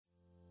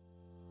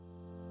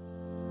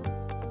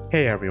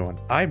Hey everyone,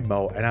 I'm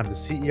Mo and I'm the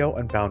CEO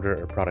and founder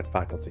of Product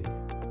Faculty.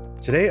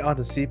 Today on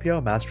the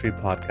CPO Mastery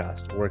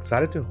podcast, we're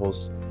excited to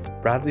host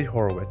Bradley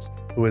Horowitz,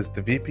 who is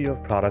the VP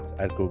of Product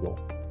at Google.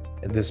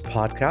 In this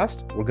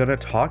podcast, we're going to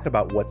talk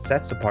about what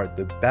sets apart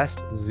the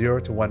best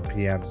 0 to 1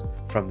 PMs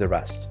from the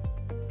rest.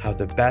 How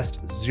the best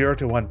 0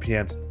 to 1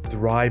 PMs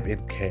thrive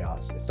in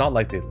chaos. It's not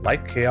like they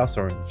like chaos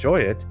or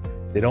enjoy it,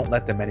 they don't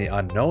let the many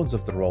unknowns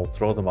of the role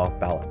throw them off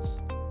balance.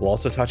 We'll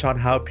also touch on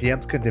how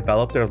PMs can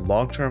develop their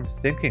long-term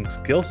thinking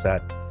skill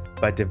set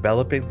by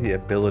developing the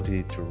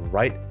ability to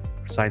write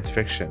science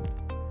fiction,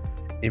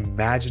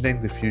 imagining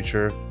the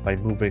future by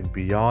moving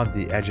beyond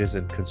the edges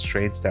and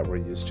constraints that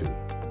we're used to.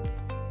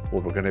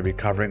 Well, we're going to be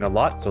covering a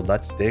lot, so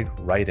let's dig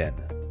right in.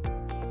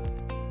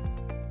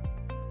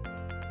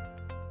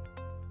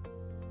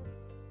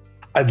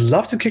 I'd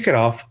love to kick it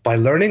off by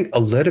learning a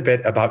little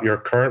bit about your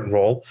current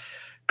role.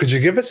 Could you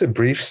give us a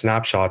brief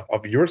snapshot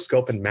of your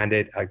scope and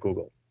mandate at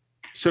Google?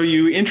 So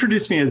you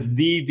introduced me as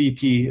the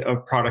VP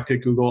of product at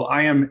Google.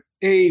 I am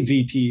a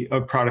VP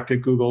of product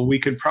at Google. We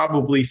could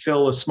probably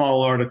fill a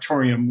small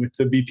auditorium with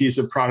the VPs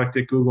of product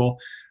at Google.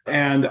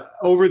 And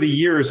over the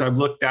years, I've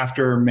looked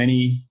after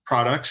many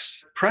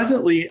products.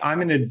 Presently, I'm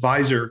an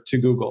advisor to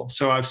Google.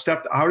 So I've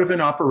stepped out of an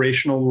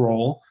operational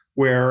role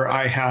where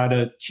I had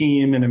a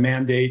team and a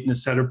mandate and a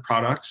set of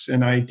products.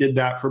 And I did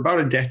that for about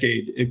a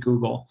decade at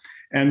Google.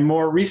 And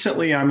more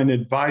recently, I'm an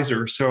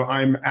advisor. So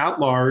I'm at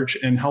large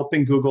and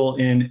helping Google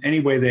in any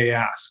way they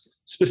ask,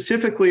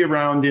 specifically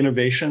around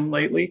innovation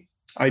lately.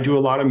 I do a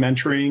lot of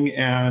mentoring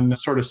and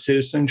sort of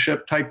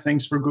citizenship type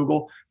things for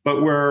Google,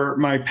 but where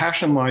my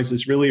passion lies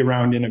is really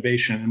around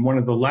innovation. And one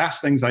of the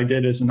last things I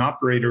did as an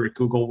operator at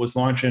Google was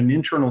launch an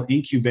internal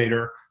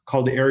incubator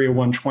called Area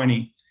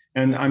 120.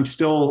 And I'm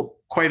still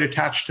quite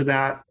attached to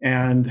that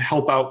and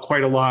help out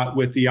quite a lot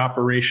with the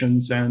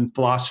operations and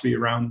philosophy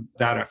around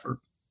that effort.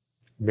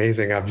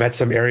 Amazing. I've met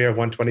some Area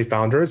 120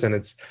 founders and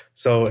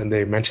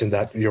they mentioned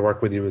that your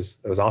work with you was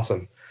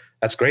awesome.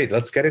 That's great.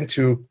 Let's get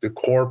into the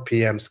core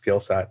PM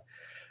skill set.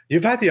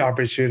 You've had the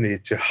opportunity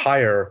to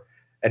hire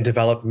and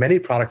develop many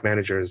product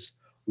managers.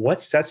 What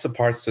sets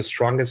apart the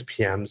strongest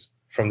PMs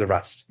from the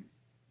rest?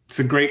 It's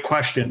a great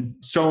question.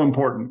 So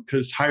important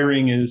because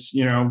hiring is,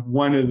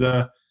 one of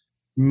the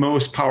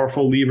most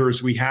powerful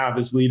levers we have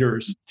as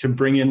leaders. To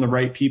bring in the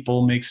right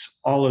people makes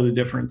all of the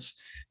difference.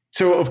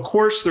 So of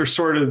course, there's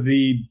sort of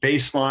the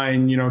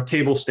baseline,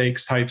 table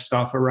stakes type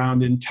stuff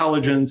around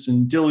intelligence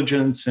and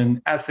diligence and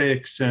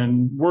ethics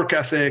and work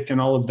ethic and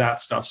all of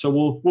that stuff.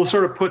 So we'll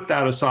sort of put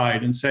that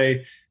aside and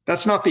say,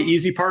 that's not the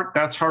easy part.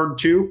 That's hard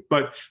too.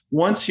 But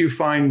once you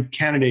find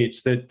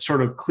candidates that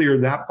sort of clear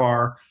that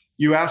bar,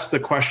 you ask the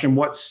question,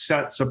 what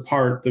sets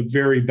apart the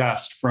very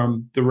best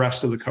from the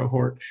rest of the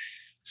cohort?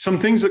 Some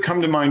things that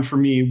come to mind for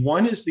me,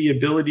 one is the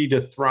ability to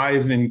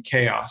thrive in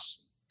chaos.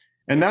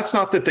 And that's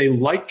not that they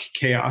like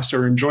chaos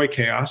or enjoy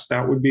chaos,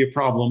 that would be a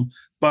problem.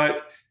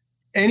 But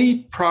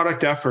any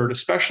product effort,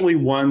 especially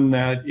one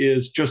that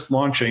is just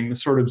launching, the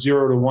sort of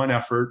 0 to 1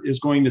 effort, is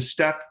going to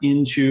step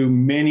into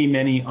many,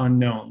 many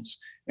unknowns.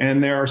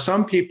 And there are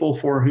some people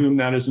for whom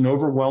that is an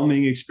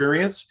overwhelming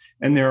experience.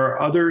 And there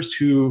are others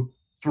who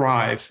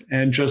thrive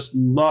and just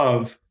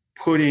love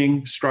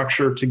putting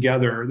structure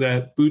together,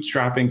 that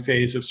bootstrapping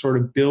phase of sort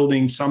of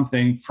building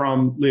something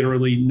from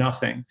literally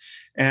nothing.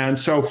 And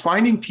so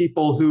finding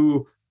people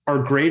who are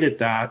great at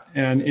that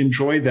and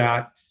enjoy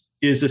that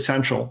is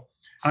essential.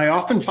 I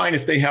often find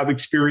if they have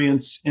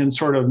experience in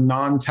sort of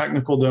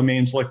non-technical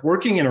domains, like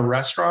working in a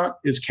restaurant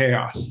is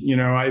chaos.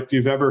 If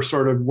you've ever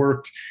sort of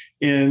worked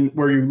in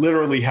where you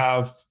literally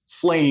have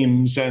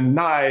flames and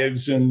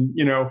knives and,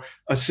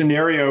 a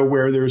scenario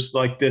where there's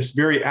like this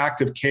very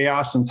active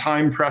chaos and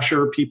time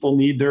pressure, people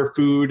need their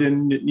food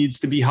and it needs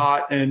to be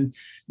hot. And,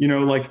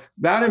 like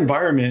that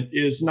environment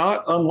is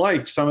not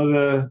unlike some of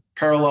the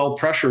parallel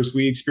pressures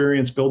we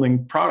experience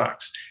building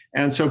products.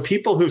 And so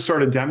people who've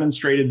sort of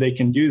demonstrated they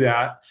can do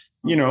that,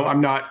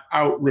 I'm not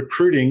out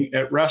recruiting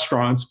at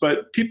restaurants,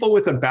 but people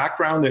with a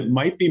background that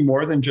might be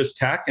more than just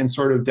tech and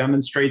sort of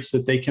demonstrates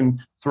that they can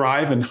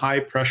thrive in high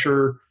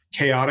pressure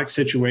chaotic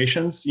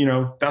situations,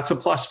 that's a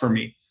plus for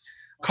me.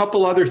 A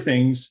couple other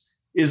things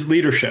is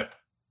leadership.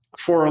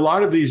 For a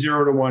lot of these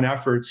 0 to 1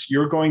 efforts,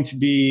 you're going to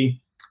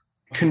be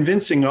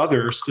convincing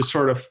others to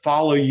sort of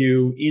follow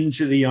you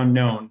into the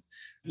unknown.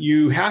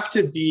 You have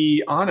to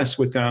be honest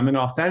with them and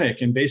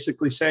authentic and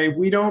basically say,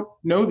 we don't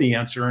know the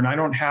answer and I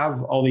don't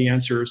have all the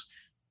answers,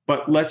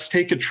 but let's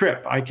take a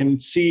trip. I can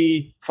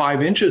see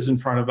 5 inches in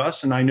front of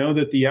us. And I know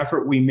that the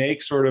effort we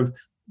make, sort of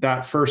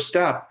that first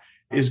step,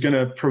 is going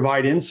to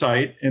provide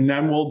insight. And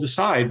then we'll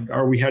decide,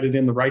 are we headed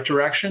in the right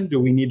direction? Do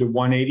we need a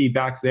 180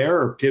 back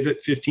there or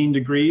pivot 15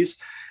 degrees?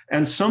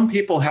 And some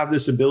people have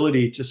this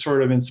ability to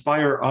sort of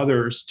inspire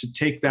others to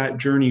take that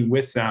journey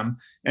with them.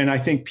 And I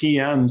think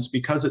PMs,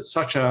 because it's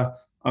such a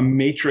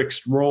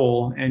matrixed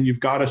role and you've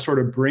got to sort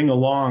of bring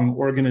along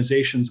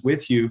organizations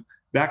with you,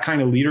 that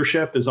kind of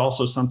leadership is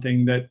also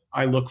something that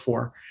I look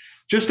for.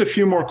 Just a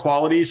few more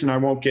qualities, and I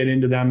won't get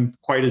into them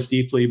quite as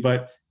deeply,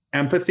 but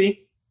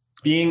empathy.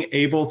 being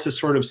able to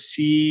sort of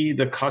see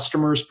the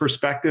customer's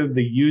perspective,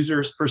 the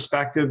user's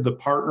perspective, the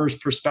partner's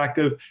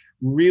perspective,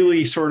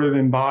 really sort of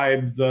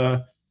imbibe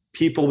the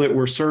people that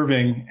we're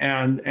serving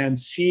and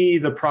see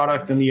the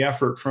product and the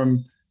effort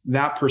from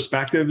that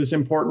perspective is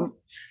important.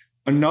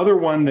 Another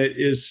one that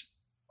is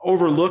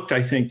overlooked,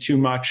 I think, too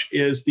much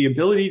is the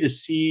ability to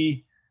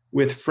see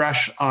with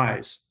fresh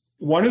eyes.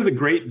 One of the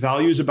great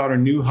values about a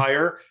new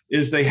hire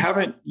is they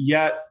haven't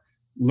yet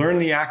learned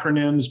the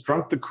acronyms,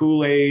 drunk the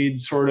Kool-Aid,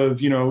 sort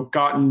of,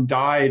 gotten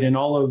dyed in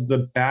all of the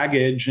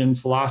baggage and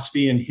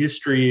philosophy and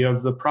history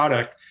of the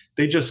product.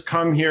 They just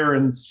come here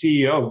and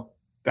see, oh,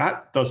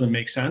 that doesn't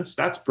make sense.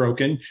 That's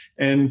broken.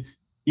 And,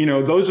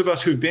 those of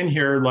us who've been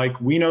here, like,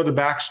 we know the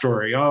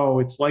backstory. Oh,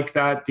 it's like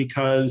that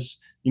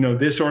because,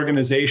 this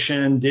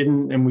organization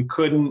didn't, and we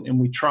couldn't, and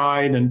we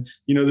tried. And,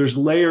 there's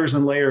layers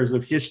and layers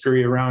of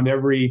history around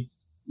every,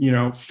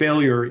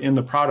 failure in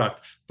the product.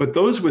 But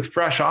those with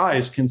fresh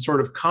eyes can sort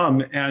of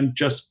come and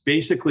just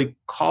basically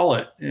call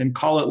it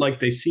like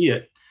they see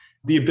it.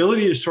 The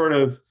ability to sort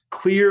of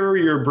clear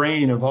your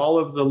brain of all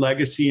of the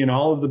legacy and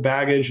all of the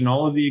baggage and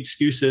all of the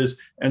excuses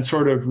and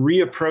sort of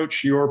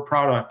reapproach your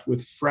product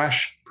with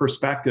fresh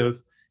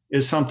perspective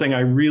is something I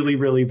really,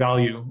 really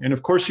value. And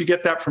of course, you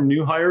get that from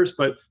new hires,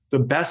 but the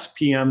best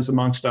PMs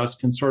amongst us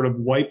can sort of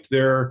wipe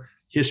their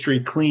history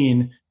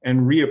clean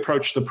and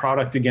reapproach the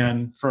product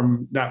again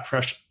from that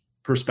fresh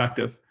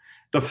perspective.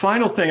 The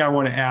final thing I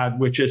want to add,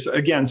 which is,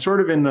 again,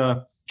 sort of in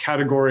the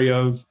category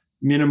of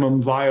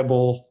minimum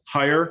viable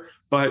hire,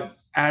 but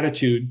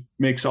attitude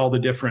makes all the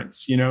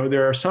difference.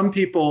 There are some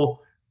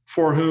people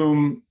for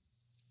whom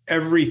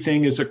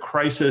everything is a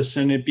crisis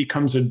and it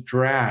becomes a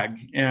drag.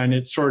 And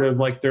it's sort of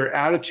like their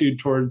attitude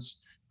towards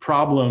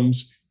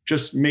problems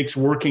just makes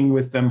working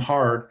with them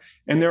hard.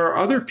 And there are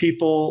other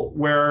people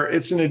where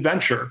it's an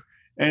adventure.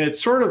 And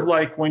it's sort of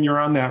like when you're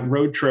on that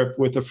road trip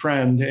with a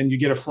friend and you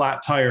get a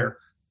flat tire.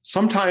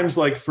 Sometimes,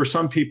 like for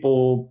some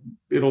people,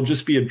 it'll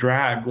just be a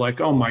drag,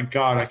 like, oh my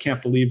God, I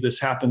can't believe this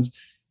happens.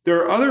 There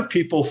are other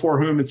people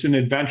for whom it's an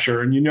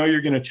adventure, and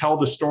you're going to tell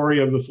the story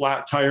of the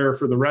flat tire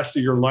for the rest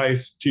of your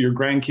life to your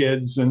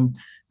grandkids. And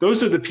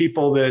those are the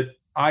people that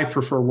I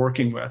prefer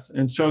working with.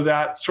 And so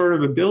that sort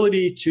of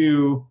ability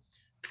to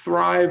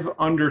thrive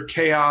under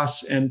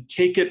chaos and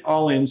take it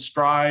all in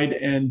stride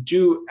and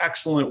do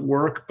excellent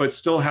work, but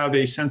still have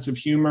a sense of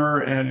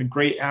humor and a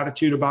great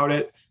attitude about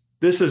it.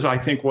 This is, I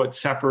think, what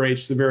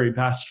separates the very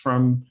best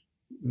from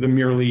the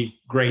merely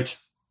great.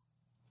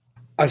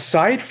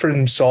 Aside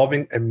from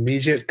solving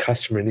immediate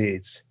customer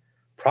needs,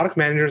 product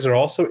managers are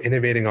also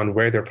innovating on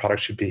where their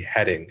product should be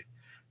heading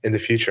in the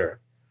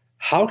future.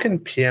 How can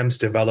PMs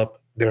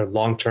develop their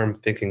long-term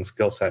thinking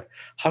skill set?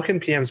 How can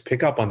PMs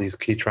pick up on these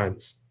key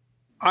trends?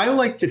 I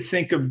like to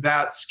think of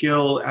that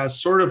skill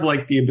as sort of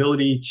like the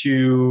ability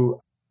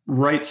to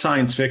write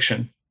science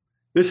fiction.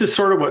 This is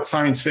sort of what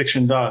science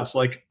fiction does.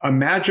 Like,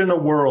 imagine a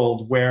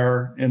world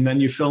where, and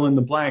then you fill in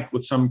the blank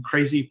with some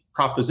crazy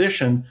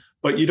proposition,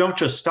 but you don't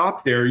just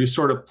stop there. You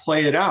sort of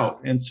play it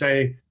out and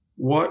say,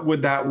 what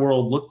would that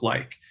world look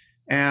like?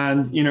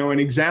 And, an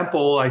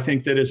example I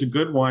think that is a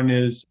good one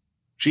is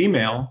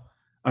Gmail.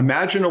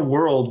 Imagine a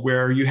world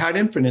where you had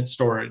infinite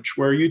storage,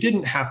 where you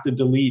didn't have to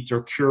delete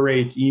or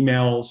curate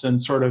emails and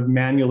sort of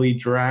manually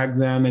drag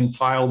them and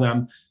file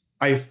them.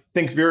 I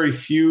think very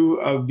few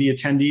of the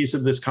attendees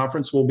of this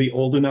conference will be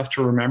old enough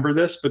to remember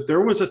this, but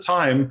there was a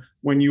time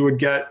when you would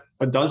get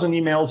a dozen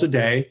emails a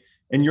day,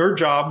 and your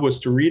job was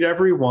to read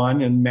every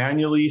one and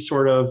manually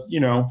sort of,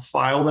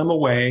 file them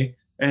away.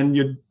 And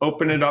you'd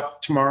open it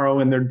up tomorrow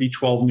and there'd be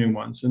 12 new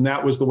ones. And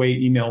that was the way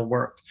email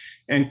worked.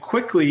 And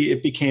quickly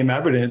it became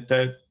evident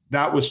that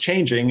that was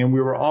changing, and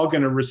we were all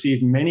going to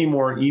receive many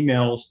more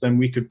emails than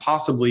we could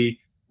possibly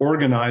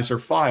organize or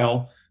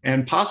file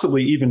and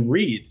possibly even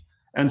read.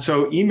 And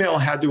so email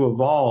had to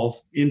evolve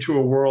into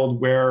a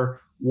world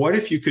where, what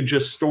if you could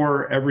just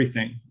store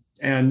everything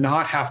and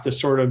not have to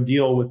sort of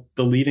deal with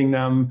deleting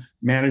them,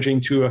 managing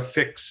to a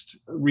fixed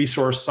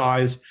resource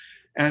size?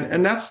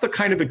 And that's the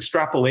kind of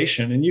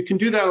extrapolation. And you can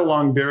do that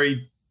along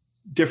very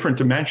different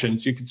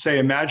dimensions. You could say,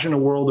 imagine a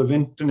world of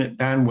infinite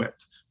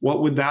bandwidth.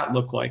 What would that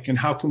look like? And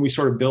how can we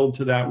sort of build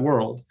to that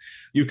world?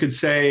 You could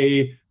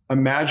say,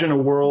 imagine a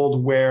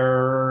world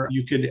where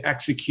you could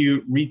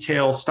execute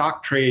retail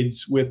stock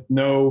trades with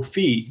no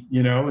fee,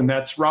 and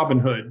that's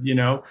Robinhood.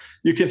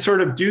 You can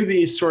sort of do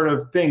these sort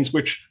of things,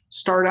 which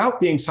start out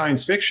being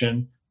science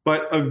fiction,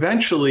 but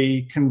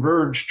eventually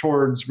converge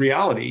towards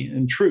reality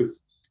and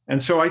truth.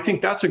 And so I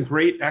think that's a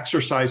great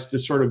exercise to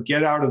sort of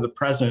get out of the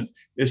present,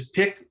 is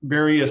pick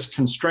various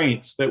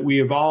constraints that we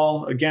have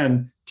all,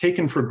 again,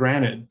 taken for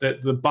granted,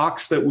 that the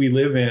box that we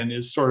live in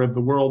is sort of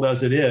the world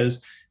as it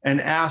is, and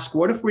ask,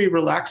 what if we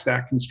relax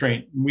that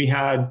constraint? We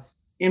had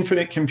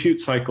infinite compute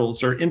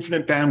cycles or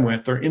infinite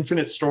bandwidth or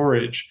infinite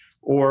storage,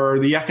 or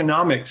the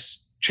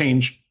economics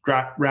changed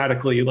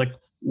radically. Like,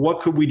 what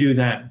could we do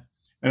then?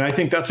 And I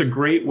think that's a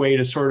great way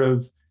to sort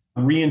of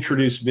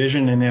reintroduce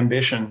vision and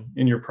ambition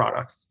in your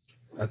product.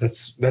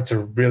 That's a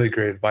really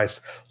great advice.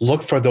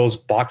 Look for those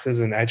boxes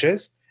and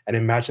edges and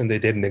imagine they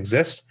didn't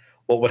exist,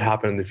 what would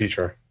happen in the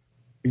future.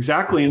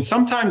 Exactly. And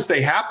sometimes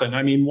they happen.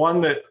 I mean,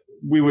 one that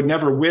we would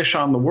never wish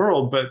on the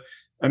world, but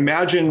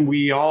imagine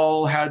we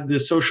all had to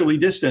socially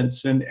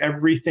distance and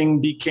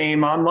everything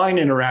became online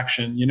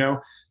interaction.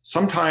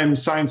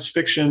 Sometimes science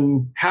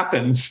fiction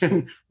happens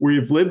and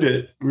we've lived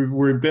it.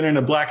 We've been in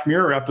a Black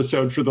Mirror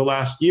episode for the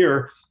last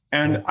year.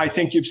 And I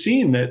think you've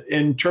seen that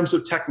in terms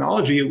of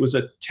technology, it was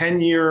a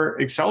 10-year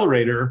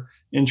accelerator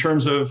in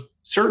terms of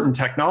certain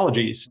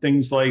technologies.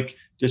 Things like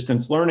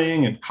distance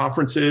learning and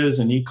conferences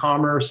and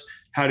e-commerce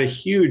had a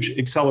huge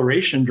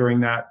acceleration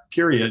during that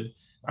period.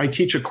 I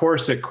teach a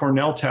course at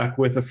Cornell Tech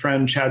with a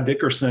friend, Chad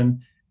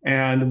Dickerson,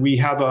 and we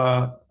have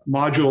a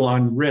module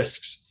on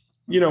risks.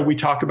 We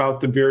talk about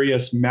the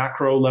various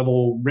macro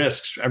level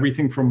risks,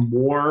 everything from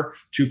war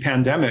to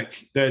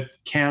pandemic that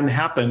can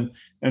happen.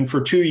 And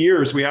for 2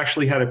 years, we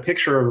actually had a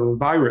picture of a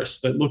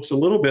virus that looks a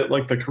little bit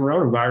like the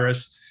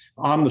coronavirus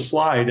on the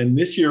slide. And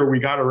this year we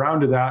got around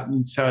to that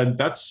and said,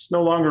 that's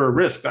no longer a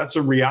risk, that's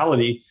a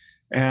reality.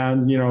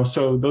 And,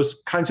 so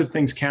those kinds of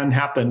things can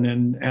happen,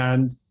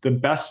 and the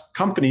best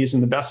companies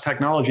and the best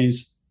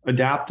technologies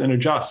adapt and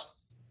adjust.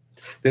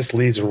 This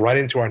leads right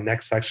into our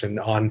next section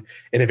on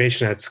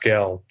innovation at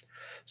scale.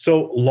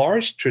 So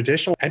large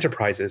traditional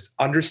enterprises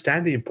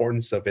understand the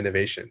importance of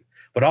innovation,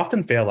 but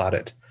often fail at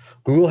it.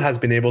 Google has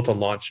been able to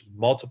launch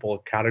multiple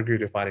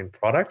category-defining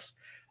products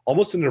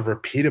almost in a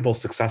repeatable,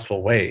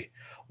 successful way.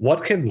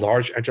 What can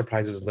large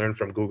enterprises learn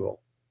from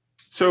Google?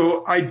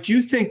 So I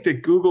do think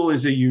that Google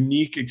is a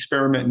unique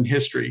experiment in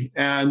history.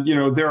 And,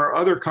 there are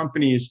other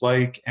companies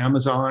like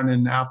Amazon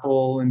and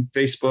Apple and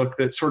Facebook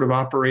that sort of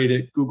operate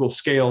at Google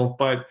scale,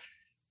 but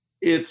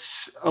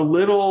it's a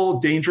little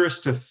dangerous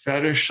to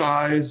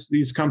fetishize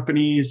these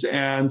companies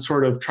and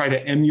sort of try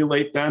to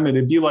emulate them. And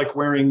it'd be like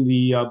wearing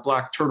the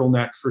black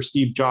turtleneck for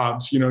Steve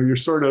Jobs. You're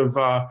sort of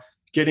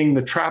getting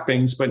the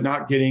trappings, but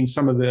not getting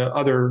some of the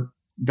other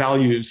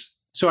values.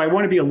 So I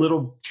want to be a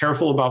little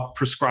careful about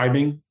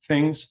prescribing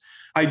things.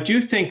 I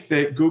do think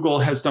that Google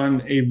has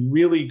done a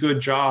really good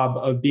job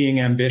of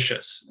being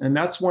ambitious. And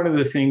that's one of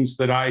the things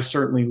that I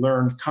certainly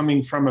learned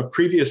coming from a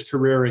previous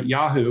career at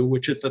Yahoo,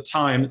 which at the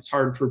time, it's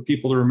hard for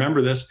people to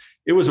remember this,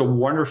 it was a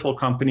wonderful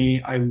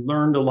company. I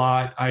learned a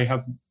lot. I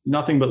have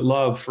nothing but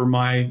love for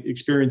my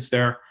experience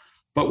there.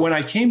 But when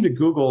I came to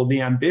Google,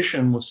 the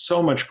ambition was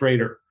so much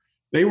greater.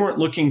 They weren't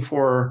looking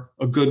for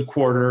a good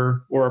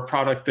quarter or a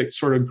product that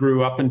sort of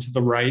grew up and to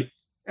the right.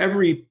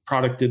 Every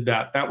product did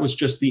that. That was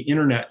just the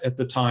internet at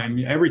the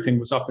time. Everything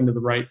was up and to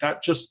the right.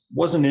 That just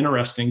wasn't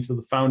interesting to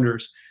the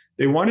founders.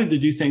 They wanted to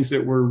do things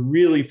that were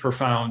really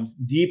profound,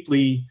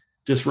 deeply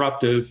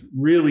disruptive,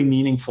 really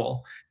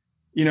meaningful.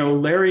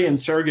 Larry and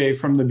Sergey,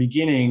 from the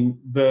beginning,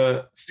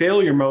 the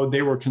failure mode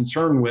they were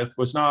concerned with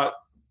was not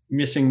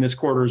missing this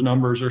quarter's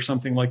numbers or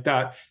something like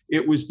that.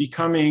 It was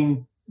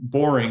becoming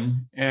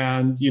boring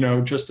and,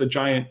 just a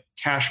giant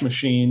cash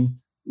machine,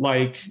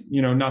 like,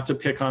 not to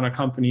pick on a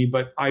company,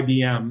 but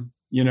IBM,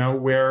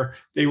 where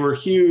they were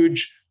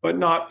huge, but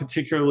not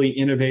particularly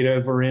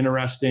innovative or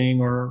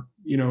interesting or,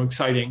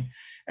 exciting.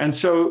 And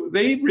so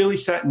they really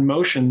set in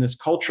motion this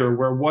culture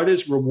where what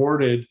is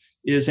rewarded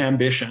is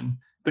ambition.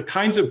 The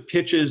kinds of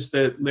pitches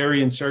that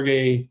Larry and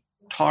Sergey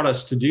taught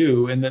us to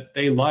do and that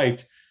they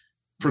liked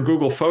for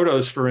Google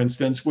Photos, for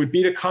instance, would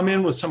be to come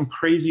in with some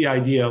crazy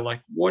idea,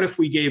 like, what if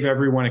we gave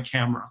everyone a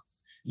camera?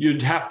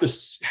 You'd have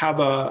to have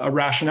a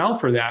rationale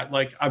for that.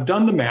 Like, I've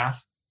done the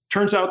math.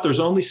 Turns out there's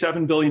only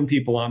 7 billion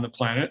people on the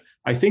planet.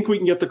 I think we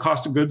can get the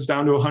cost of goods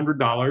down to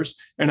 $100.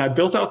 And I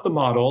built out the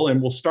model,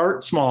 and we'll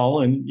start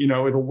small and,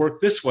 it'll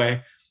work this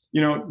way.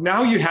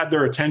 Now you had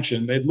their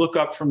attention. They'd look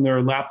up from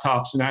their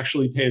laptops and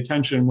actually pay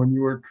attention when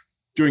you were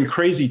doing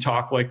crazy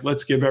talk, like,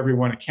 let's give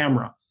everyone a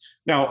camera.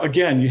 Now,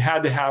 again, you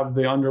had to have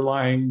the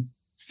underlying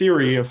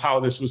theory of how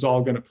this was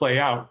all going to play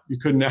out. You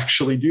couldn't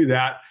actually do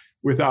that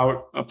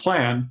without a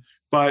plan.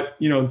 But,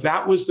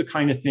 that was the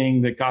kind of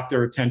thing that got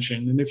their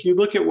attention. And if you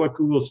look at what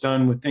Google's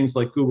done with things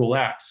like Google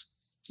X,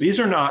 these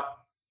are not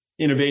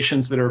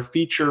innovations that are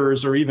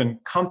features or even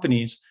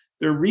companies.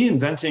 They're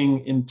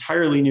reinventing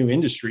entirely new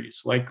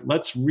industries. Like,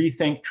 let's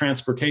rethink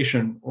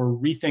transportation or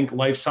rethink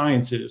life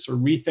sciences or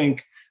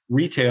rethink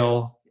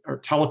retail or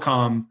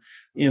telecom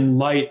in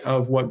light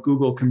of what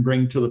Google can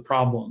bring to the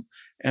problem.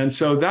 And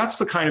so that's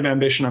the kind of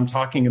ambition I'm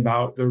talking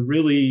about. The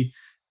really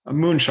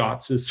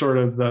moonshots is sort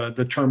of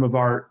the term of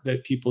art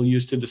that people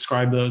use to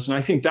describe those. And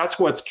I think that's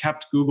what's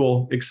kept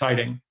Google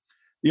exciting.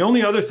 The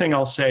only other thing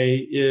I'll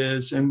say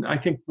is, and I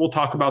think we'll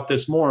talk about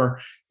this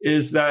more,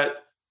 is that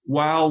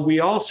while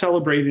we all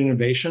celebrate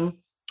innovation,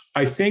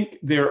 I think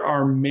there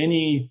are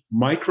many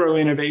micro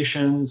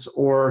innovations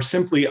or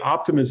simply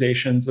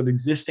optimizations of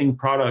existing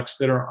products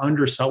that are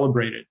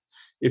under-celebrated.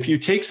 If you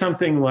take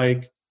something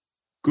like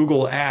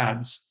Google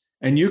Ads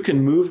and you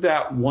can move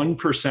that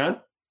 1%,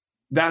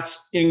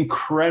 that's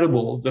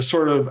incredible. The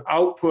sort of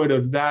output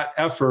of that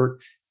effort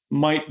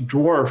might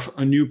dwarf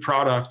a new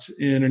product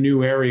in a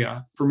new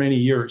area for many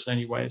years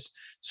anyways.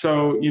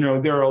 So,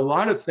 there are a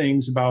lot of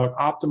things about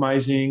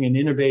optimizing and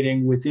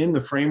innovating within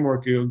the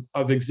framework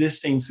of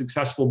existing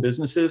successful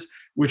businesses,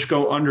 which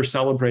go under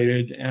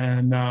celebrated.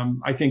 And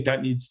I think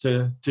that needs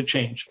to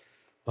change.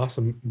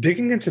 Awesome.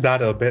 Digging into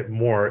that a bit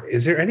more,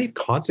 is there any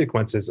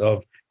consequences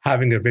of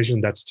having a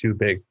vision that's too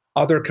big?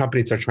 Other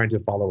companies are trying to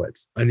follow it.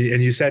 And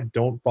you said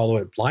don't follow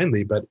it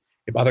blindly, but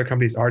if other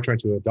companies are trying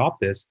to adopt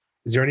this,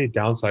 is there any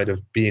downside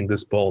of being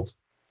this bold?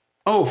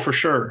 Oh, for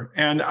sure.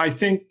 And I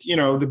think,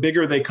 the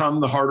bigger they come,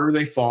 the harder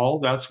they fall.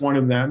 That's one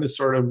of them is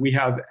sort of, we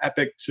have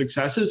epic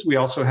successes. We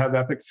also have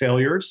epic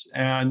failures.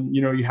 And,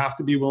 you have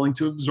to be willing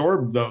to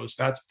absorb those.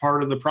 That's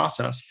part of the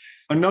process.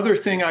 Another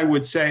thing I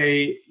would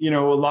say, a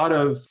lot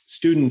of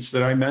students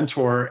that I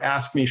mentor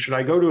ask me, should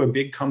I go to a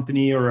big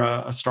company or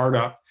a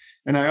startup?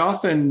 And I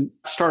often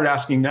start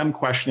asking them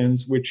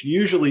questions, which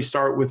usually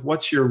start with,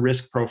 what's your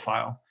risk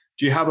profile?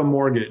 Do you have a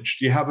mortgage?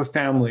 Do you have a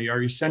family?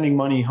 Are you sending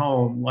money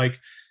home? Like,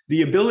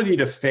 the ability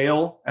to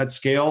fail at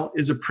scale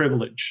is a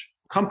privilege.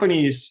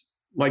 Companies,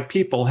 like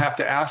people, have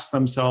to ask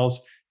themselves,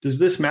 does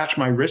this match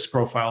my risk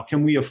profile?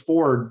 Can we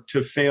afford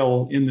to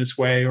fail in this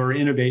way or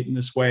innovate in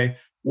this way?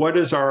 What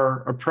is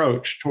our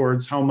approach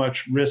towards how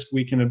much risk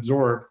we can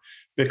absorb?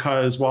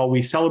 Because while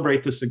we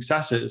celebrate the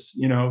successes,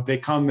 they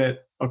come at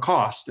a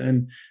cost.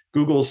 And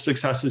Google's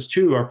successes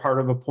too are part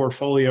of a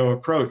portfolio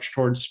approach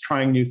towards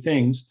trying new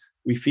things.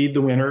 We feed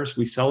the winners,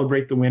 we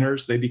celebrate the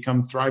winners, they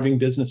become thriving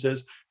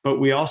businesses, but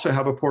we also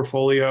have a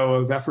portfolio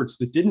of efforts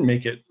that didn't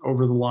make it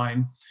over the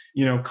line.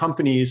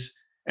 Companies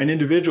and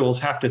individuals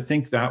have to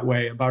think that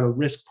way about a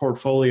risk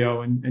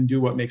portfolio and do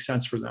what makes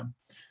sense for them.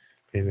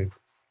 Amazing.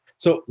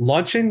 So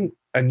launching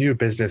a new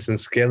business and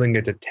scaling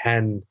it to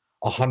 10,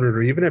 100,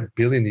 or even 1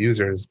 billion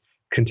users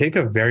can take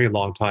a very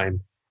long time.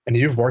 And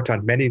you've worked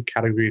on many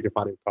category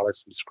defining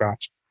products from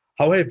scratch.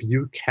 How have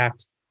you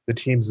kept the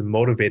teams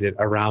motivated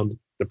around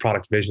the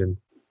product vision?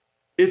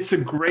 It's a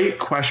great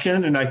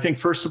question. And I think,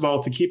 first of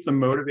all, to keep them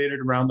motivated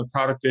around the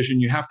product vision,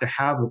 you have to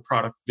have a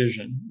product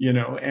vision,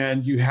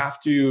 and you have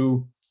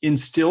to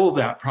instill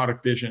that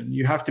product vision.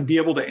 You have to be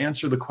able to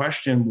answer the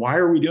question, why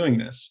are we doing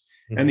this?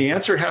 Mm-hmm. And the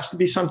answer has to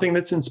be something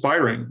that's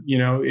inspiring.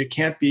 It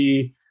can't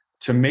be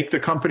to make the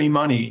company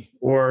money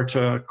or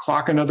to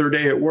clock another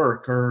day at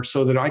work or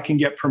so that I can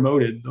get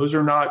promoted. Those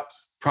are not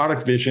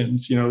product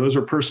visions. Those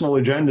are personal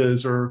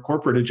agendas or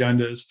corporate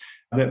agendas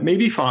that may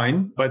be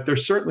fine, but they're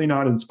certainly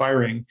not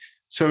inspiring.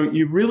 So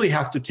you really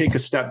have to take a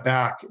step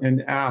back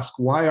and ask,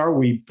 why are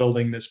we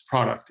building this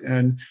product?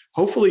 And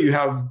hopefully you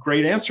have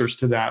great answers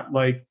to that,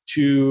 like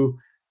to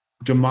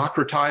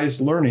democratize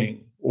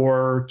learning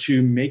or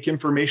to make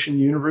information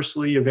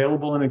universally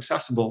available and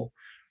accessible.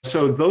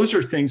 So those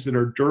are things that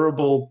are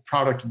durable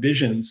product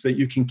visions that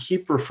you can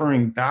keep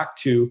referring back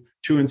to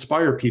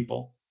inspire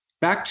people.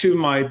 Back to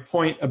my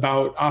point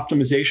about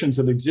optimizations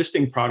of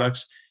existing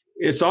products,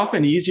 it's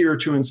often easier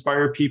to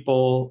inspire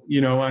people,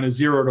 on a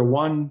 0 to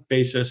 1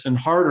 basis and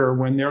harder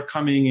when they're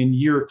coming in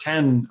year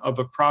 10 of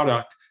a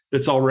product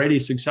that's already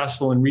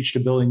successful and reached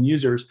 1 billion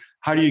users.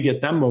 How do you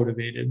get them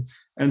motivated?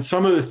 And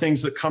some of the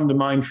things that come to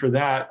mind for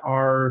that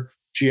are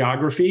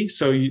geography.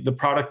 So the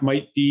product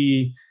might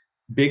be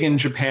big in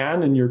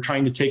Japan and you're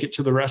trying to take it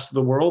to the rest of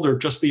the world, or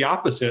just the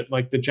opposite,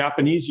 like the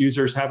Japanese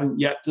users haven't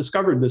yet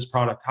discovered this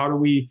product. How do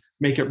we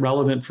make it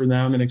relevant for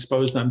them and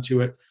expose them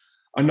to it?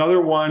 Another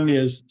one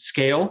is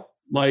scale.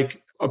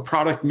 Like a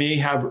product may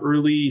have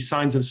early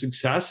signs of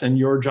success and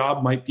your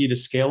job might be to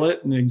scale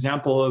it. An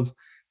example of,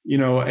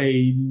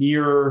 a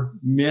near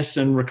miss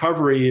and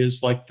recovery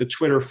is like the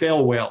Twitter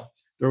fail whale.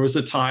 There was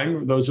a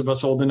time, those of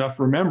us old enough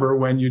remember,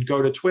 when you'd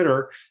go to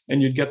Twitter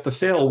and you'd get the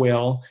fail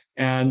whale,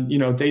 and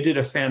they did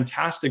a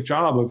fantastic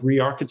job of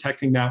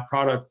re-architecting that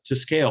product to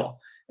scale.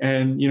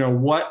 And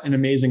what an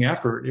amazing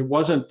effort. It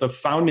wasn't the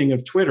founding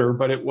of Twitter,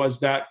 but it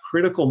was that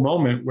critical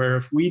moment where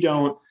if we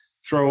don't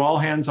throw all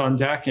hands on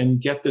deck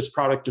and get this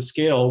product to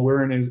scale,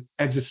 we're in an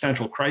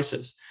existential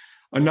crisis.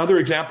 Another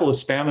example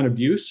is spam and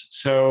abuse.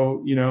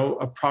 So,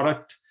 a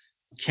product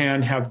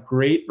can have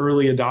great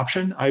early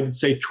adoption. I would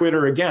say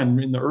Twitter, again,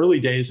 in the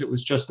early days, it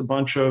was just a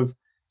bunch of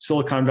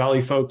Silicon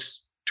Valley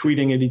folks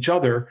tweeting at each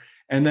other.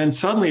 And then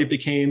suddenly it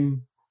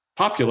became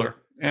popular.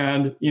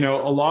 And,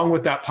 along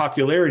with that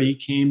popularity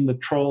came the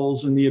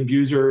trolls and the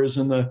abusers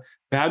and the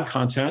bad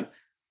content.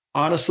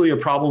 Honestly, a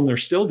problem they're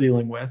still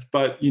dealing with.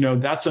 But,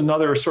 that's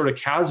another sort of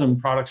chasm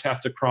products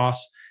have to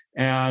cross,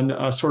 and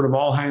a sort of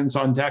all hands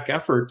on deck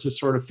effort to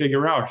sort of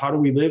figure out, how do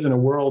we live in a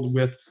world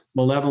with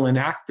malevolent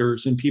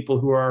actors and people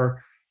who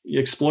are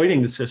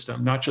exploiting the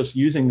system, not just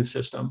using the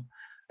system.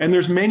 And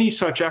there's many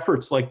such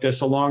efforts like this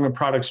along a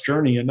product's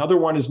journey. Another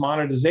one is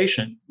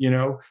monetization.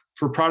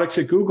 For products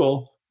at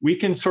Google, we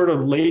can sort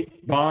of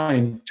late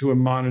bind to a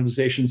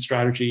monetization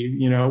strategy.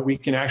 We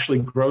can actually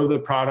grow the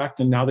product.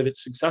 And now that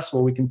it's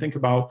successful, we can think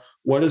about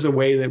what is a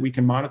way that we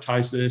can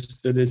monetize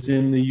this that is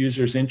in the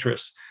user's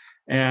interest.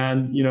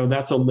 And,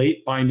 that's a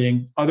late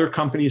binding. Other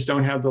companies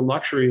don't have the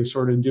luxury of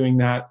sort of doing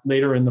that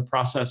later in the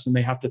process, and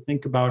they have to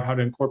think about how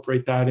to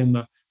incorporate that in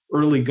the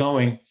early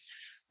going.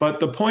 But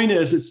the point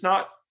is, it's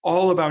not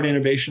all about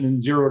innovation in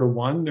 0 to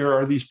 1. There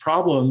are these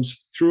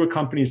problems through a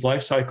company's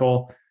life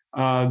cycle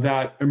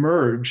that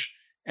emerge.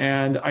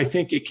 And I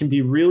think it can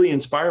be really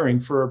inspiring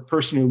for a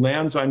person who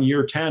lands on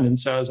year 10 and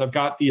says, I've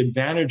got the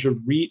advantage of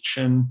reach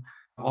and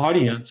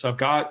audience. I've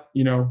got,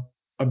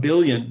 1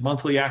 billion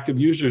monthly active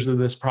users of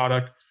this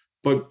product,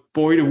 but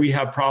boy, do we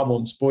have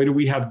problems. Boy, do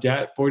we have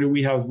debt. Boy, do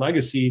we have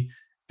legacy.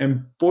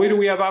 And boy, do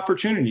we have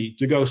opportunity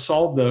to go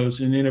solve those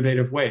in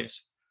innovative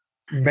ways.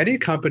 Many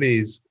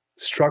companies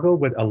struggle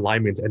with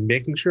alignment and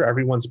making sure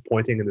everyone's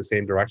pointing in the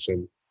same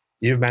direction.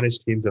 You've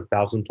managed teams of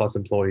 1,000 plus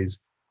employees.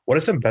 What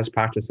are some best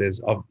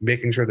practices of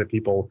making sure that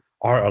people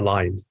are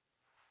aligned?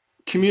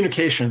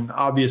 Communication,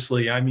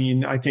 obviously. I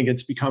mean, I think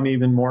it's become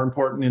even more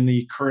important in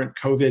the current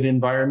COVID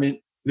environment.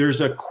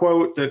 There's a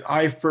quote that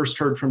I first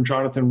heard from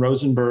Jonathan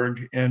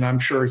Rosenberg, and I'm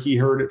sure he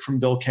heard it from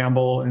Bill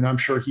Campbell, and I'm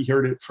sure he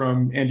heard it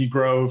from Andy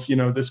Grove.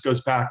 This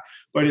goes back,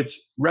 but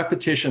it's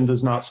repetition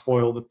does not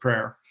spoil the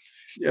prayer.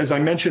 As I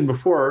mentioned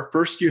before,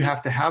 first you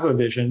have to have a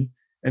vision,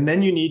 and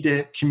then you need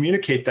to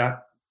communicate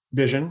that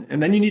vision,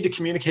 and then you need to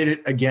communicate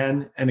it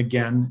again and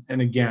again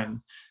and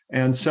again.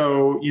 And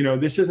so,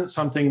 this isn't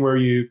something where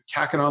you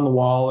tack it on the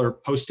wall or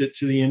post it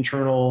to the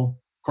internal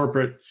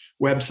corporate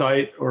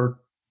website or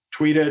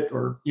tweet it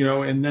or,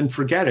 and then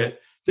forget it.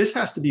 This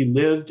has to be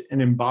lived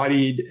and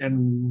embodied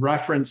and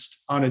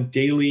referenced on a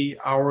daily,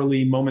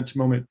 hourly,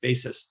 moment-to-moment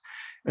basis.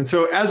 And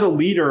so as a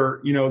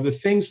leader, the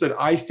things that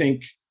I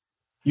think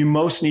you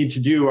most need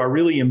to do are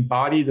really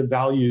embody the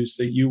values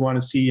that you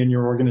want to see in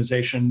your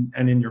organization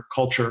and in your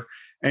culture.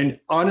 And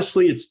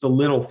honestly, it's the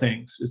little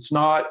things. It's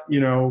not,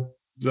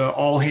 the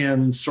all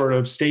hands sort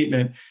of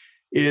statement.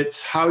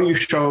 It's how you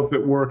show up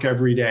at work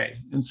every day.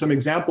 And some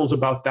examples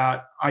about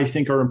that I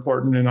think are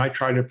important and I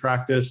try to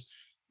practice.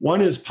 One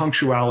is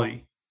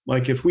punctuality.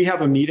 Like if we have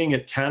a meeting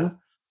at 10,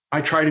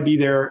 I try to be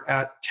there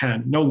at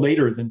 10, no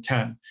later than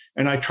 10.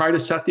 And I try to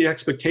set the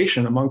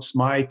expectation amongst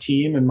my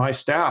team and my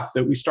staff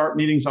that we start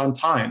meetings on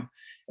time.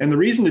 And the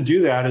reason to do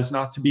that is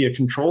not to be a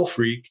control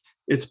freak.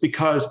 It's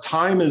because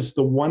time is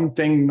the one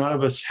thing none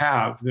of us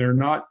have. They're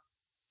not,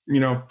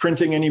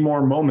 printing any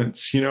more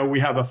moments. We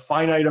have a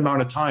finite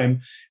amount of time,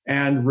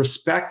 and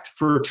respect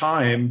for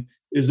time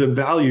is a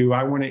value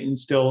I want to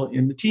instill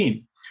in the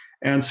team.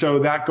 And so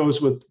that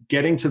goes with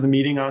getting to the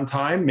meeting on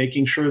time,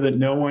 making sure that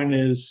no one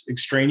is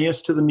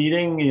extraneous to the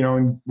meeting,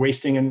 and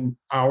wasting an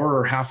hour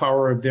or half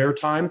hour of their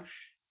time,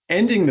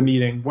 ending the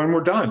meeting when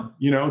we're done.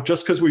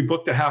 Just because we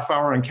booked a half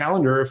hour on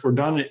calendar, if we're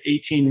done at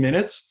 18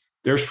 minutes,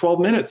 there's 12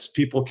 minutes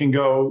people can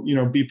go,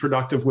 be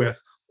productive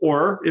with,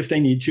 or if they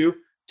need to,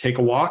 take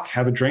a walk,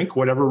 have a drink,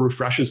 whatever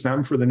refreshes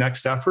them for the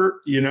next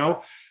effort,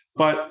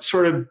 but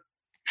sort of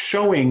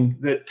showing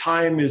that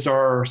time is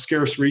our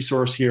scarce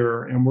resource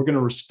here and we're going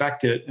to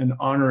respect it and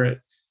honor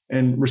it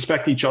and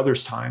respect each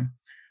other's time.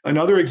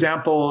 Another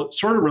example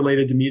sort of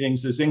related to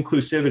meetings is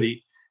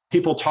inclusivity.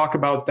 People talk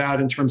about that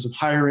in terms of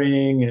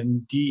hiring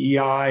and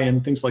DEI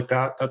and things like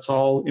that. That's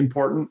all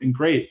important and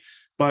great.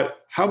 But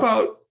how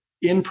about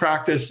in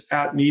practice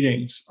at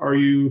meetings? Are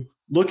you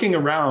looking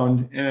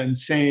around and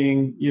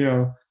saying,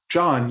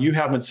 John, you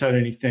haven't said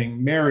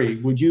anything. Mary,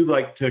 would you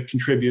like to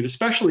contribute?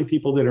 Especially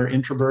people that are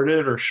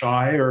introverted or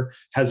shy or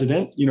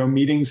hesitant.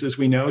 Meetings, as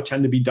we know,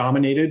 tend to be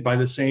dominated by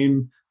the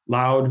same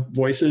loud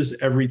voices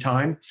every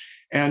time.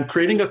 And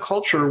creating a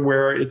culture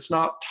where it's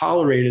not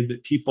tolerated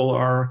that people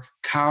are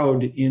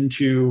cowed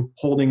into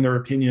holding their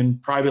opinion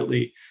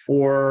privately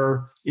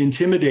or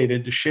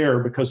intimidated to share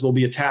because they'll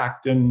be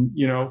attacked. And,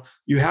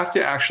 you have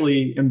to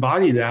actually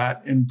embody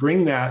that and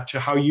bring that to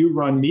how you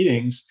run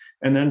meetings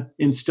and then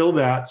instill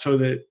that so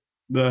that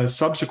the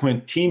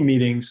subsequent team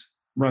meetings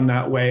run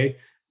that way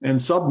and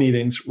sub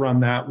meetings run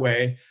that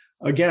way.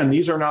 Again,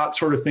 these are not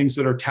sort of things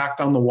that are tacked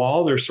on the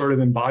wall. They're sort of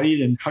embodied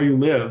in how you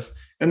live.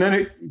 And then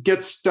it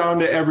gets down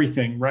to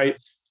everything, right?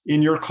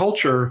 In your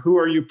culture, who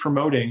are you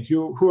promoting?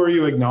 Who are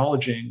you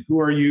acknowledging? Who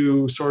are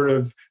you sort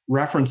of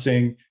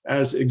referencing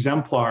as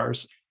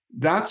exemplars?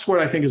 That's what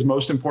I think is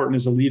most important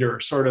as a leader,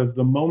 sort of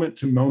the moment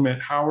to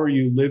moment. How are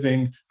you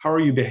living? How are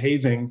you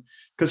behaving?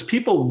 Because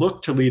people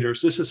look to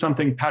leaders. This is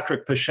something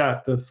Patrick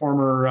Pichette, the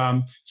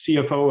former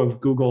CFO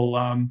of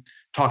Google,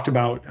 talked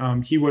about.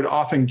 He would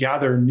often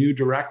gather new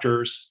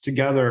directors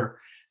together.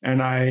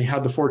 And I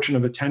had the fortune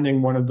of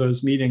attending one of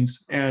those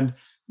meetings and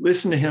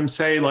listen to him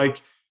say,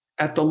 like,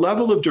 at the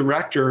level of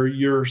director,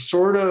 you're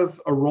sort of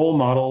a role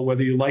model,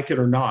 whether you like it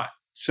or not.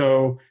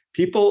 So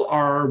people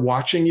are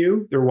watching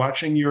you. They're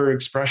watching your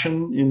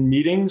expression in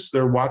meetings.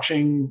 They're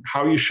watching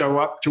how you show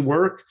up to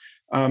work.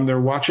 They're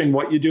watching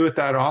what you do at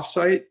that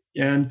offsite.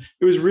 And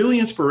it was really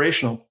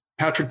inspirational.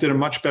 Patrick did a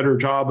much better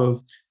job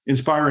of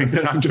inspiring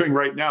than I'm doing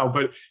right now.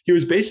 But he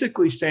was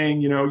basically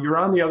saying, you're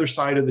on the other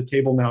side of the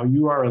table now.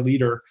 You are a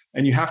leader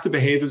and you have to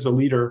behave as a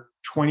leader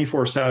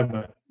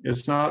 24/7.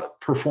 It's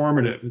not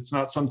performative. It's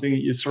not something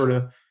that you sort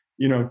of,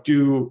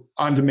 do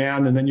on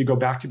demand and then you go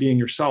back to being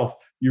yourself.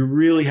 You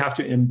really have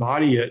to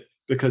embody it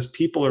because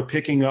people are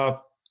picking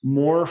up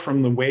more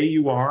from the way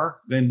you are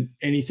than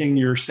anything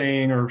you're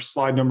saying or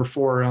slide number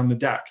 4 on the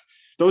deck.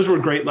 Those were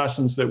great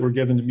lessons that were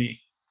given to me.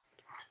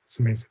 That's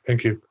amazing.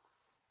 Thank you.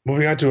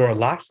 Moving on to our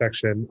last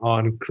section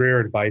on career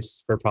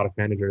advice for product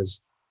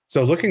managers.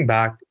 So looking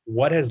back,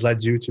 what has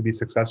led you to be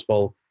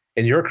successful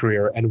in your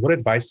career, and what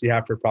advice do you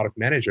have for product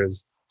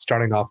managers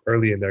starting off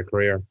early in their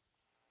career?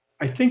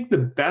 I think the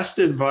best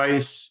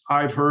advice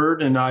I've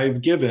heard and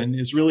I've given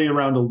is really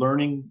around a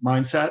learning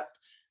mindset.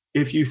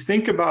 If you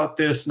think about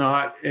this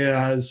not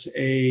as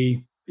a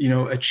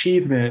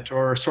achievement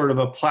or sort of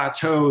a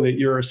plateau that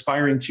you're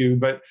aspiring to,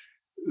 but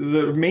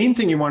the main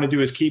thing you want to do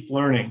is keep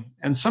learning.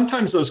 And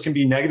sometimes those can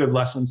be negative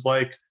lessons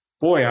like,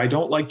 boy, I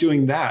don't like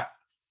doing that.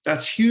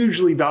 That's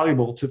hugely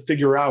valuable to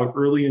figure out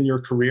early in your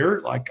career.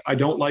 Like, I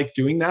don't like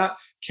doing that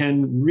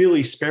can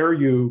really spare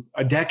you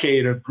a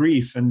decade of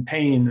grief and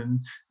pain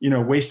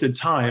and, wasted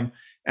time.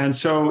 And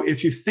so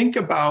if you think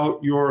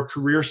about your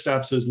career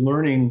steps as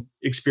learning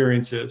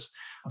experiences,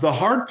 the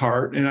hard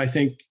part, and I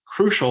think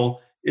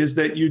crucial, is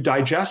that you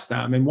digest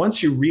them. And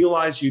once you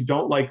realize you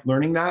don't like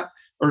learning that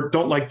or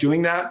don't like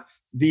doing that,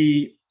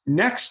 the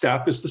next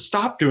step is to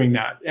stop doing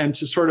that and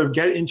to sort of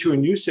get into a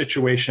new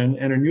situation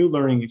and a new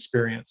learning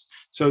experience.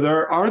 So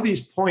there are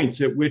these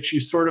points at which you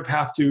sort of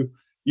have to,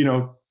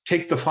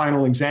 take the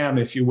final exam,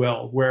 if you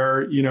will,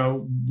 where,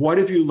 what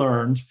have you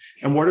learned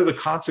and what are the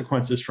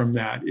consequences from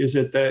that? Is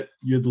it that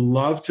you'd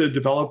love to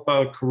develop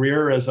a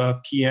career as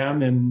a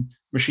PM in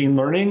machine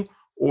learning,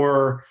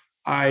 or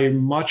I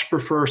much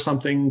prefer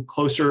something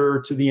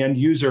closer to the end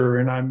user,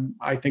 and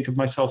I think of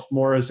myself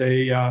more as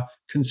a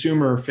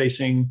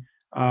consumer-facing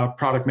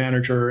product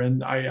manager,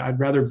 and I'd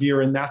rather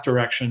veer in that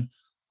direction.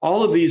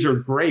 All of these are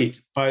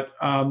great, but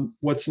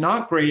what's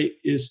not great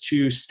is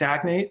to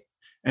stagnate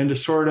and to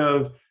sort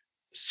of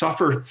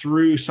suffer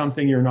through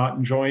something you're not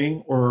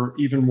enjoying, or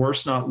even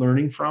worse, not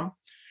learning from.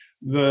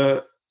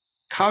 The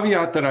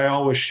caveat that I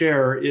always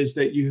share is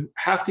that you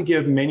have to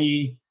give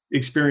many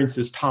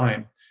experiences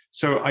time.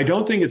 So I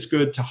don't think it's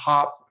good to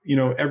hop,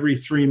 every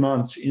 3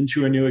 months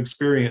into a new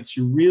experience.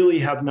 You really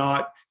have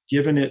not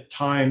given it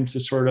time to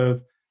sort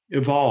of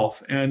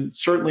evolve. And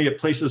certainly at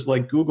places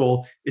like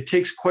Google, it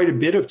takes quite a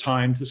bit of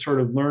time to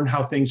sort of learn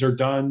how things are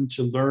done,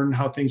 to learn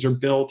how things are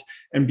built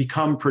and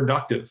become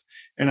productive.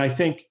 And I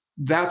think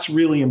that's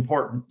really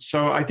important.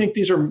 So I think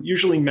these are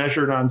usually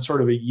measured on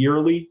sort of a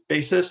yearly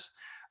basis.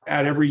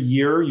 At every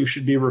year, you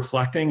should be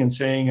reflecting and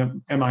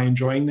saying, am I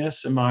enjoying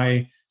this? Am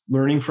I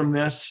learning from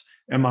this?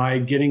 Am I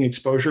getting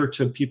exposure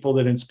to people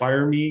that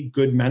inspire me,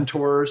 good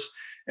mentors?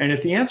 And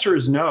if the answer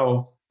is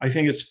no, I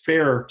think it's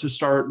fair to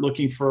start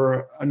looking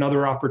for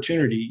another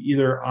opportunity,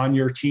 either on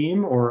your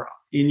team or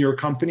in your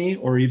company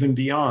or even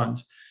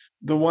beyond.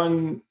 The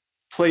one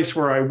place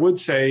where I would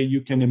say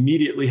you can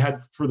immediately head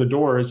for the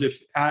door is if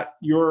at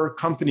your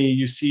company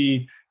you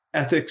see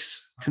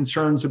ethics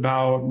concerns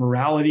about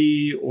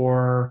morality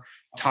or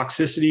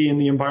toxicity in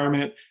the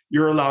environment,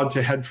 you're allowed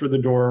to head for the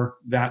door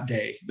that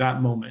day,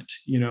 that moment.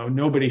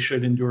 Nobody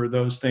should endure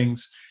those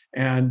things.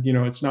 And,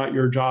 it's not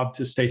your job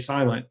to stay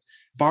silent.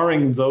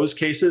 Barring those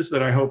cases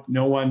that I hope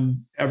no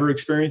one ever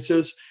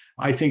experiences,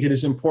 I think it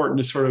is important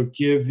to sort of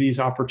give these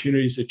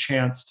opportunities a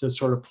chance to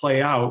sort of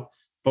play out.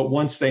 But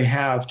once they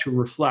have, to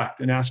reflect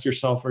and ask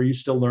yourself, are you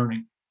still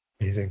learning?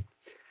 Amazing.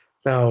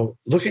 Now,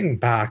 looking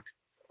back,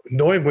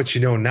 knowing what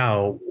you know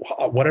now,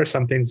 what are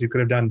some things you could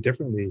have done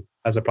differently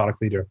as a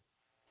product leader?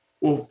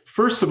 Well,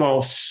 first of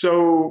all,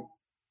 so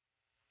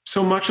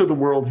much of the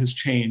world has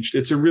changed.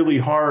 It's a really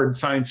hard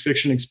science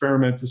fiction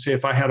experiment to say,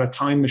 if I had a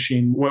time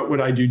machine, what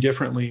would I do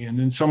differently? And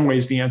in some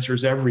ways, the answer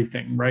is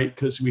everything, right?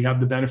 Because we have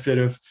the benefit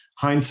of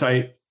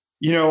hindsight.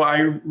 I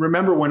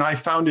remember when I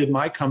founded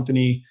my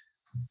company,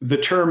 the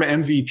term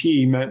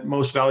MVP meant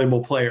most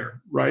valuable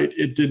player, right?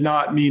 It did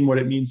not mean what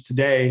it means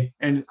today.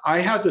 And I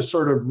had to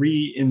sort of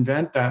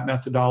reinvent that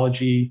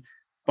methodology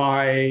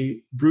by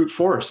brute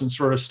force and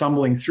sort of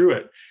stumbling through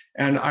it.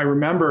 And I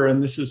remember,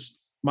 and this is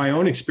my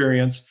own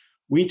experience,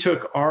 we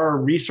took our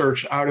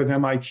research out of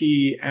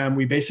MIT and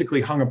we basically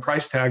hung a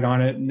price tag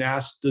on it and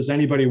asked, does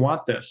anybody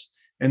want this?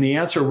 And the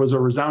answer was a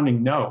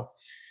resounding no.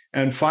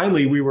 And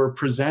finally, we were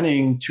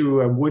presenting to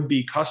a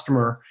would-be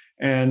customer,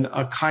 and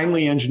a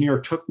kindly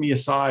engineer took me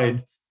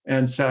aside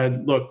and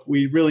said, look,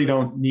 we really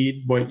don't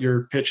need what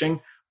you're pitching,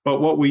 but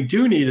what we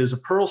do need is a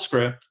Perl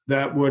script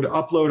that would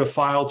upload a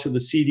file to the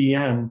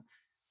CDN.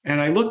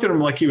 And I looked at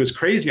him like he was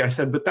crazy. I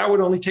said, but that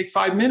would only take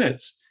 5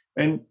 minutes.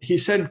 And he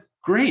said,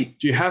 great,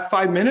 do you have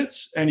 5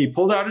 minutes? And he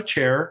pulled out a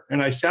chair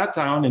and I sat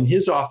down in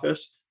his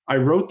office. I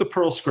wrote the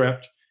Perl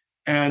script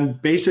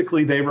and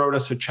basically they wrote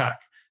us a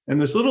check. And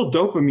this little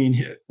dopamine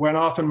hit went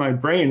off in my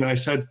brain. And I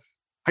said,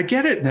 I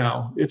get it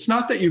now. It's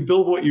not that you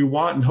build what you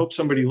want and hope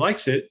somebody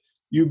likes it.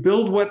 You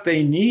build what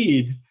they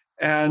need.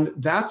 And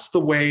that's the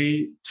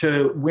way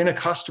to win a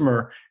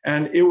customer.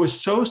 And it was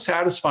so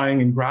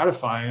satisfying and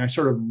gratifying. I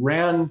sort of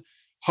ran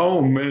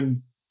home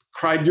and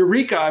cried,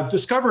 Eureka, I've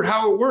discovered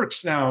how it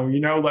works now.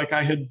 Like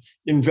I had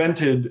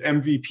invented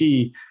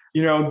MVP.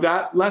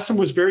 That lesson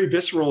was very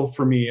visceral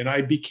for me. And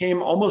I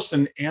became almost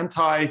an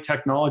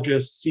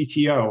anti-technologist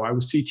CTO. I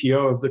was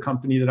CTO of the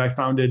company that I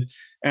founded.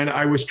 And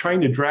I was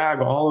trying to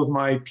drag all of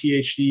my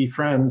PhD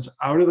friends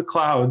out of the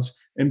clouds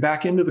and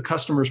back into the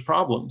customer's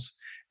problems.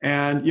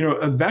 And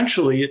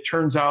eventually it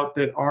turns out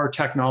that our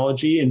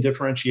technology and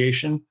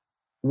differentiation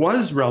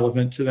was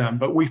relevant to them.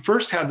 But we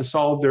first had to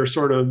solve their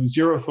sort of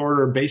zeroth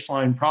order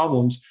baseline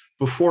problems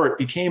before it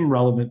became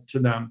relevant to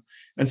them.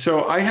 And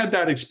so I had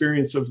that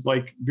experience of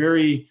like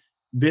very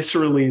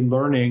viscerally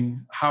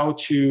learning how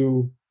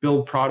to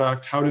build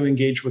product, how to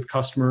engage with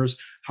customers,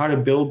 how to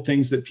build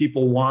things that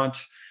people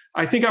want.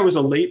 I think I was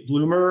a late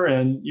bloomer,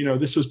 and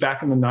this was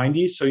back in the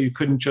 90s, so you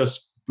couldn't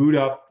just boot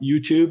up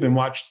YouTube and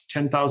watch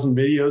 10,000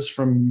 videos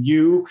from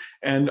you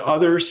and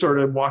others sort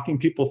of walking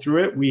people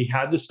through it. We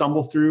had to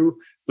stumble through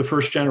the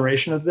first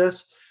generation of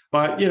this.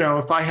 But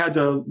if I had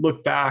to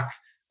look back,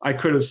 I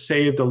could have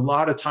saved a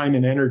lot of time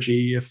and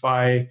energy if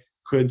I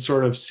could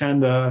sort of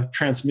send a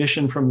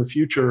transmission from the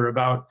future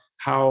about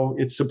how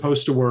it's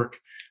supposed to work.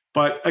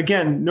 But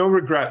again, no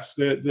regrets.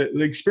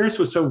 The experience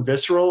was so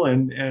visceral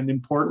and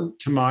important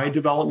to my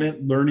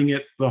development, learning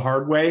it the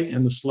hard way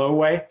and the slow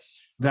way,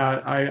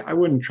 that I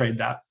wouldn't trade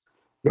that.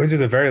 Going to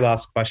the very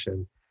last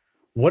question.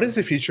 What is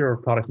the future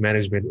of product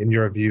management in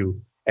your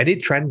view? Any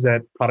trends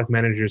that product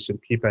managers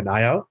should keep an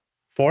eye out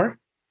for?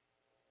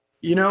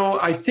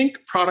 I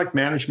think product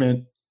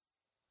management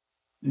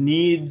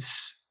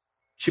needs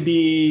to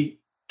be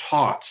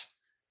taught.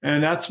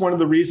 And that's one of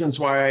the reasons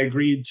why I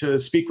agreed to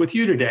speak with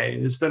you today,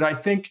 is that I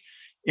think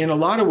in a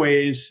lot of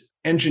ways,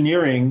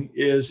 engineering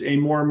is a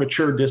more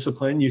mature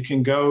discipline. You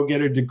can go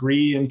get a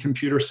degree in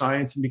computer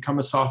science and become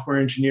a software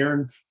engineer,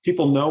 and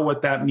people know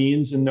what that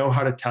means and know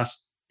how to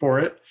test for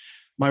it.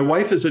 My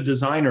wife is a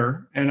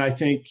designer, and I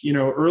think,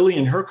 early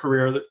in her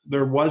career,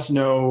 there was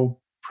no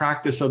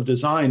practice of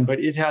design, but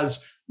it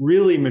has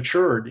really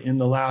matured in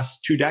the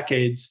last 2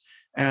 decades.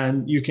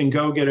 And you can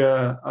go get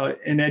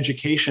an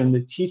education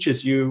that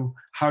teaches you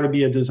how to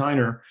be a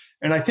designer.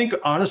 And I think,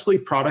 honestly,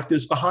 product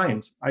is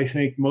behind. I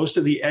think most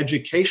of the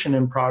education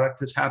in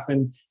product has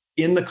happened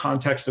in the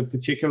context of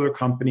particular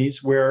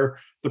companies where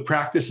the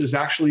practice is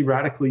actually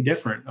radically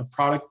different. A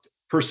product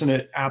person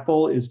at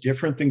Apple is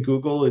different than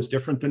Google, is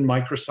different than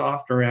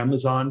Microsoft or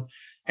Amazon.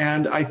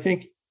 And I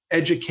think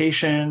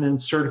education and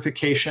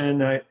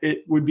certification,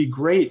 it would be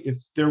great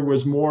if there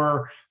was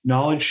more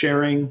knowledge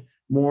sharing,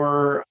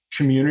 more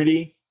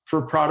community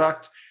for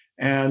product.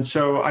 And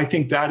so I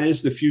think that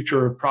is the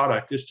future of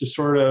product, is to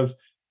sort of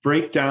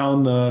break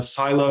down the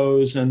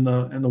silos and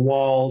the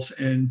walls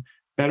and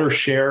better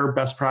share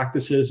best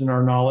practices and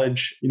our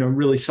knowledge,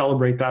 really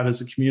celebrate that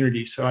as a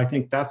community. So I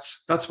think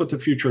that's what the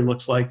future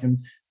looks like.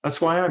 And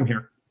that's why I'm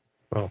here.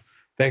 Well,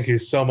 thank you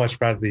so much,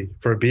 Bradley,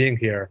 for being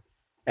here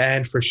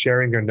and for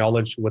sharing your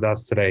knowledge with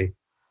us today.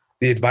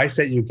 The advice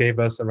that you gave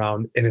us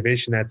around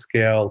innovation at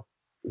scale,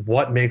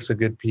 what makes a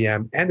good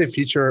PM, and the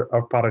future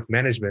of product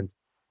management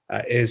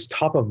is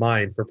top of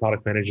mind for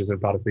product managers and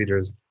product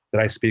leaders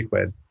that I speak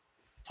with.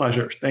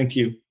 Pleasure. Thank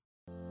you.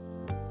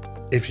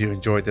 If you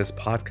enjoyed this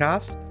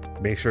podcast,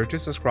 make sure to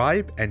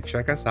subscribe and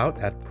check us out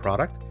at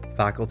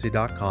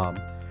productfaculty.com,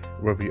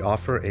 where we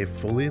offer a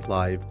fully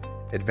live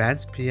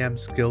advanced PM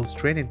skills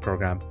training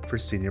program for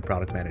senior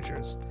product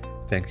managers.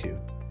 Thank you.